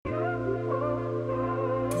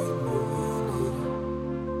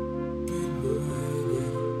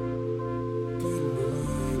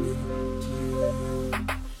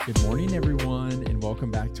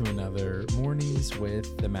welcome back to another Mornings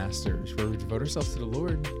with the Masters, where we devote ourselves to the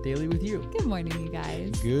Lord daily with you. Good morning, you guys.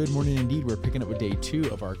 Good morning indeed. We're picking up with day 2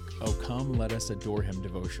 of our Oh Come, Let Us Adore Him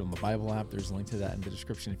devotion on the Bible app. There's a link to that in the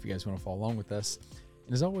description if you guys want to follow along with us.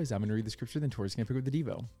 And as always, I'm going to read the scripture, then Tori's going to pick up the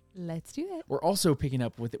Devo. Let's do it. We're also picking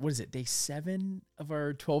up with, what is it, day 7 of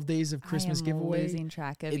our 12 days of Christmas giveaway? I'm losing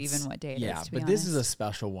track of even what day it is, Yeah, to be but this is a honest.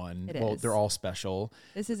 special one. It Well, is. they're all special.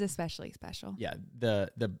 This is especially special. Yeah, the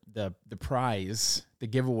prize, the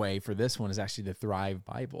giveaway for this one is actually the Thrive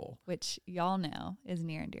Bible. Which y'all know is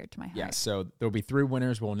near and dear to my heart. Yeah, so there'll be 3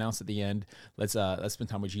 winners. We'll announce at the end. Let's spend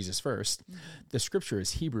time with Jesus first. Mm-hmm. The scripture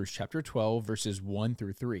is Hebrews chapter 12, verses 1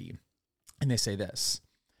 through 3. And they say this: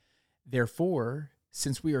 Therefore,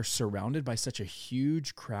 since we are surrounded by such a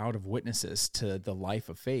huge crowd of witnesses to the life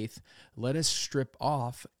of faith, let us strip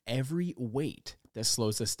off every weight that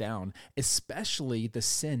slows us down, especially the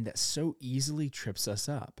sin that so easily trips us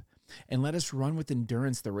up. And let us run with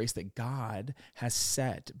endurance the race that God has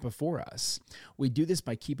set before us. We do this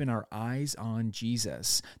by keeping our eyes on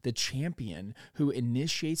Jesus, the champion who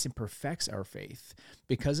initiates and perfects our faith.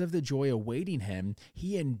 Because of the joy awaiting him,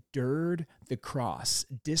 he endured the cross,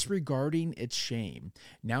 disregarding its shame.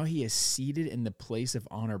 Now he is seated in the place of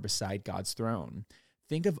honor beside God's throne.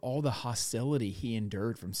 Think of all the hostility he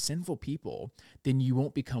endured from sinful people. Then you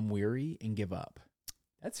won't become weary and give up.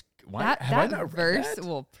 That's why have I not verse read that?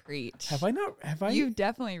 will preach. Have I? You've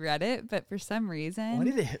definitely read it, but for some reason, Why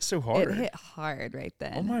did it hit so hard? It hit hard right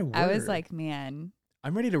then. Oh my I was word. like, man,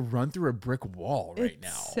 I'm ready to run through a brick wall right it's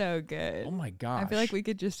now. so good. Oh my gosh! I feel like we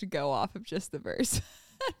could just go off of just the verse.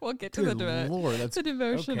 We'll get to Good the Lord, that's the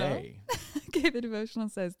devotional. okay. Okay, the devotional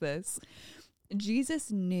says this: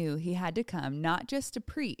 Jesus knew he had to come not just to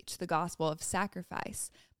preach the gospel of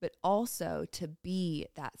sacrifice, but also to be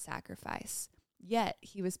that sacrifice. Yet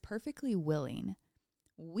he was perfectly willing.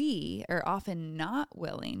 We are often not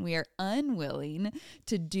willing. We are unwilling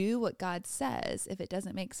to do what God says if it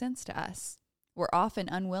doesn't make sense to us. We're often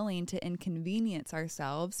unwilling to inconvenience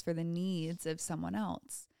ourselves for the needs of someone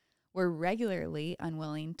else. We're regularly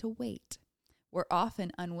unwilling to wait. We're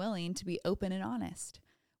often unwilling to be open and honest.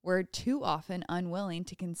 We're too often unwilling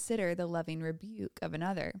to consider the loving rebuke of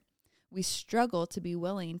another. We struggle to be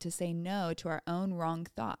willing to say no to our own wrong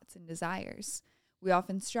thoughts and desires. We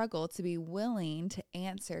often struggle to be willing to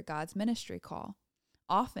answer God's ministry call.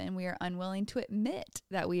 Often we are unwilling to admit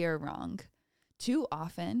that we are wrong. Too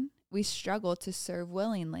often we struggle to serve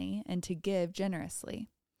willingly and to give generously.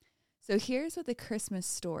 So here's what the Christmas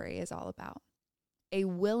story is all about. A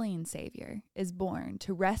willing Savior is born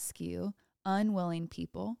to rescue unwilling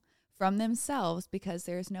people from themselves because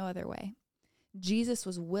there is no other way. Jesus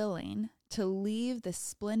was willing to leave the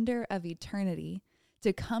splendor of eternity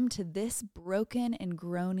to come to this broken and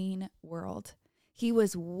groaning world. He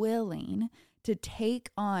was willing to take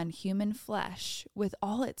on human flesh with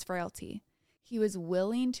all its frailty. He was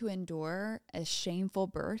willing to endure a shameful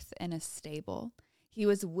birth in a stable. He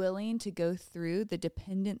was willing to go through the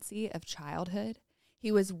dependency of childhood.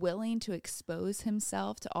 He was willing to expose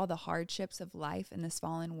himself to all the hardships of life in this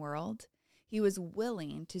fallen world. He was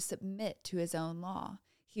willing to submit to his own law.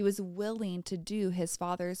 He was willing to do his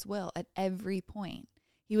Father's will at every point.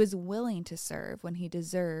 He was willing to serve when he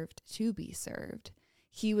deserved to be served.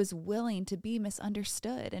 He was willing to be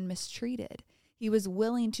misunderstood and mistreated. He was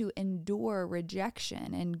willing to endure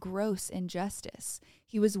rejection and gross injustice.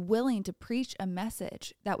 He was willing to preach a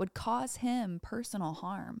message that would cause him personal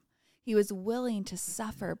harm. He was willing to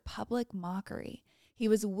suffer public mockery. He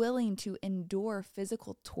was willing to endure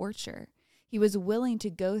physical torture. He was willing to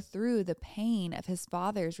go through the pain of his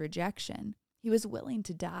Father's rejection. He was willing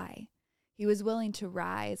to die. He was willing to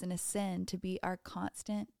rise and ascend to be our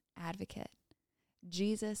constant advocate.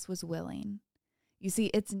 Jesus was willing. You see,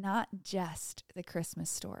 it's not just the Christmas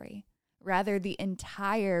story. Rather, the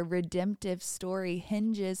entire redemptive story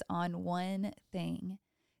hinges on one thing: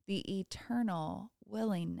 the eternal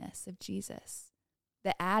willingness of Jesus.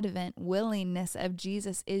 The Advent willingness of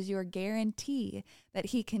Jesus is your guarantee that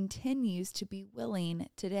he continues to be willing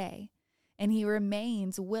today. And he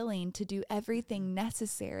remains willing to do everything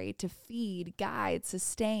necessary to feed, guide,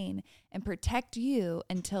 sustain, and protect you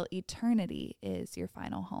until eternity is your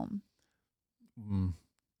final home.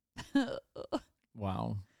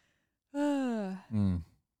 Wow. I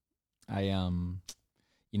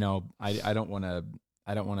don't want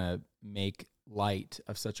to make light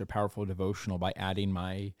of such a powerful devotional by adding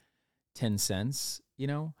my 10 cents,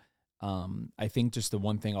 I think just the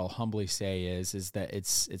one thing I'll humbly say is that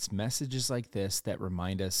it's messages like this that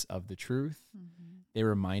remind us of the truth. Mm-hmm. They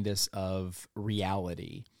remind us of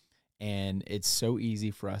reality. And it's so easy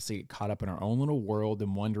for us to get caught up in our own little world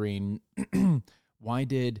and wondering Why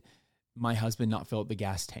did my husband not fill up the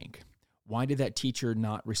gas tank? Why did that teacher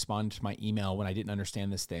not respond to my email when I didn't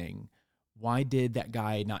understand this thing? Why did that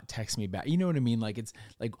guy not text me back? You know what I mean? Like, it's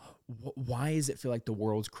like, why does it feel like the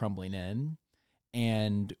world's crumbling in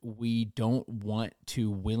and we don't want to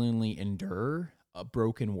willingly endure a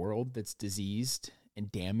broken world that's diseased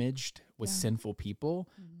and damaged with sinful people?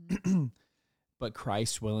 Mm-hmm. But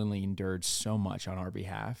Christ willingly endured so much on our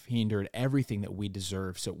behalf. He endured everything that we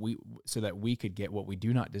deserve so that we could get what we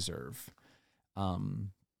do not deserve.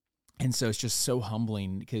 And so it's just so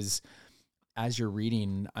humbling because as you're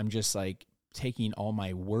reading, I'm just like taking all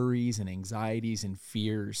my worries and anxieties and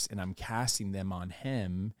fears and I'm casting them on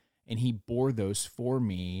him, and he bore those for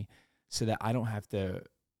me so that I don't have to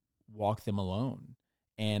walk them alone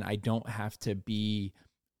and I don't have to be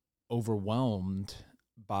overwhelmed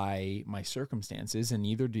by my circumstances, and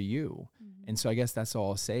neither do you. Mm-hmm. And so I guess that's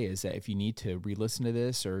all I'll say is that if you need to re-listen to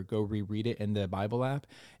this or go reread it in the Bible app,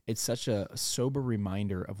 it's such a sober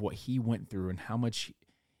reminder of what he went through and how much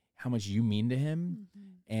you mean to him,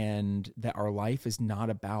 mm-hmm. and that our life is not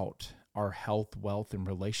about our health, wealth, and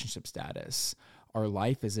relationship status. Our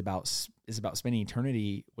life is about spending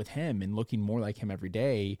eternity with him and looking more like him every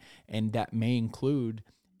day, and that may include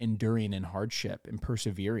enduring in hardship and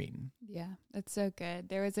persevering. Yeah, that's so good.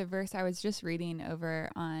 There was a verse I was just reading over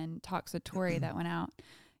on Talks with Tori that went out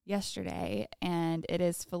yesterday, and it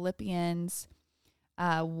is Philippians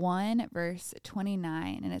 1 verse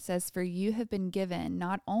 29, and it says, "For you have been given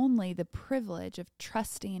not only the privilege of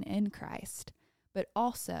trusting in Christ, but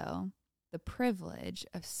also the privilege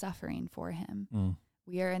of suffering for him." Mm.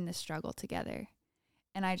 We are in this struggle together.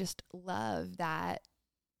 And I just love that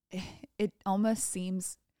it almost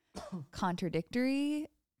seems contradictory,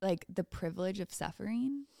 like the privilege of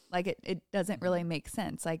suffering. Like it doesn't really make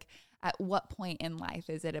sense. Like, at what point in life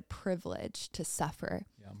is it a privilege to suffer?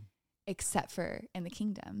 Yeah. Except for in the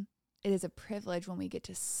kingdom. It is a privilege when we get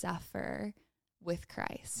to suffer with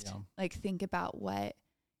Christ. Yeah. Like, think about what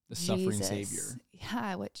the suffering Savior.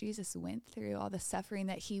 Yeah, what Jesus went through, all the suffering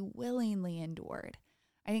that he willingly endured.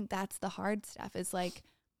 I think that's the hard stuff, is like,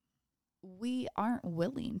 we aren't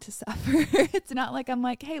willing to suffer. It's not like I'm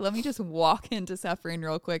like, hey, let me just walk into suffering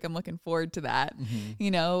real quick. I'm looking forward to that. Mm-hmm.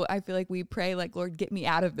 You know, I feel like we pray like, Lord, get me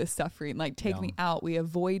out of this suffering. Like, take me out. We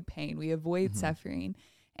avoid pain. We avoid suffering.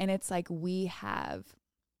 And it's like we have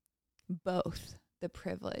both the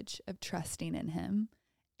privilege of trusting in him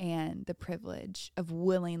and the privilege of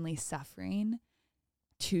willingly suffering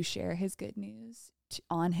to share his good news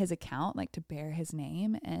on his account, like to bear his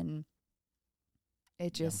name. And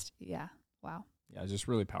it just, wow. Yeah, just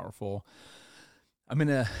really powerful. I'm going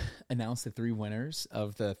to announce the 3 winners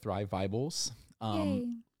of the Thrive Bibles.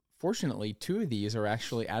 Fortunately, 2 of these are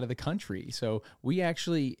actually out of the country. So we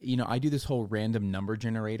actually, I do this whole random number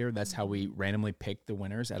generator. That's how we randomly pick the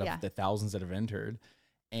winners out of the thousands that have entered.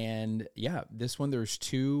 And this one, there's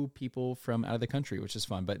 2 people from out of the country, which is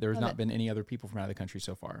fun, but there's not been any other people from out of the country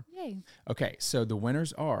so far. Yay. Okay, so the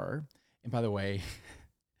winners are, and by the way,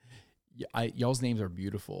 y'all's names are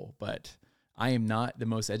beautiful, but I am not the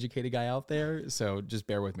most educated guy out there, so just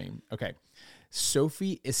bear with me. Okay.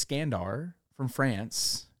 Sophie Iskandar from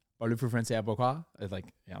France. Parlez-vous français beaucoup?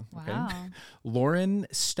 Like, yeah. Okay. Wow. Lauren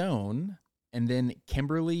Stone, and then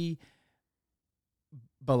Kimberly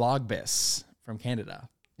Balogbis from Canada.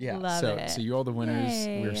 Yeah. Love it. So you're all the winners.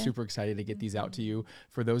 Yay. We're super excited to get these out to you.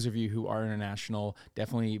 For those of you who are international,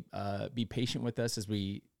 definitely be patient with us as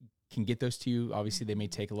we can get those to you. Obviously, they may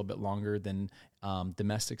take a little bit longer than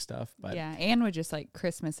domestic stuff. But and with just like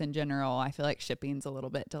Christmas in general, I feel like shipping's a little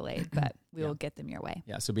bit delayed, but we will get them your way.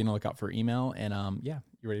 Yeah, so be on the lookout for email. And you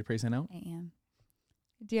ready to pray sign out? I am.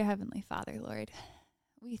 Dear Heavenly Father, Lord,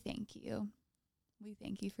 we thank you. We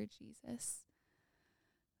thank you for Jesus.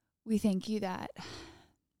 We thank you that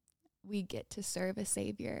we get to serve a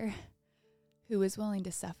Savior who is willing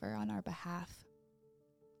to suffer on our behalf,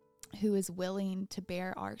 who is willing to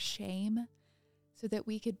bear our shame so that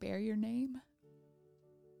we could bear your name.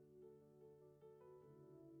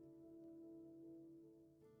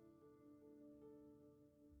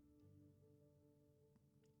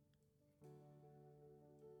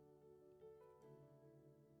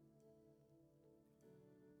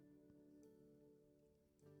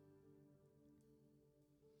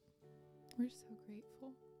 We're so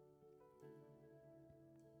grateful.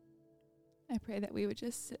 I pray that we would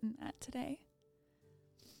just sit in that today.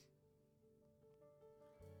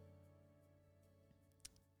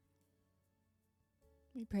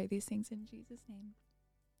 We pray these things in Jesus' name.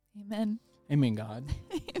 Amen. Amen, God.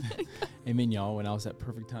 Amen, y'all. When I was at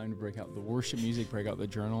perfect time to break out the worship music, break out the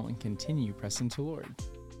journal, and continue pressing to Lord.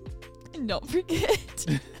 And don't forget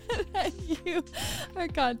that you are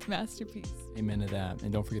God's masterpiece. Amen to that.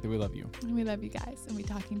 And don't forget that we love you. And we love you guys. And we'll be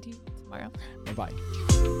talking to you tomorrow. Bye-bye.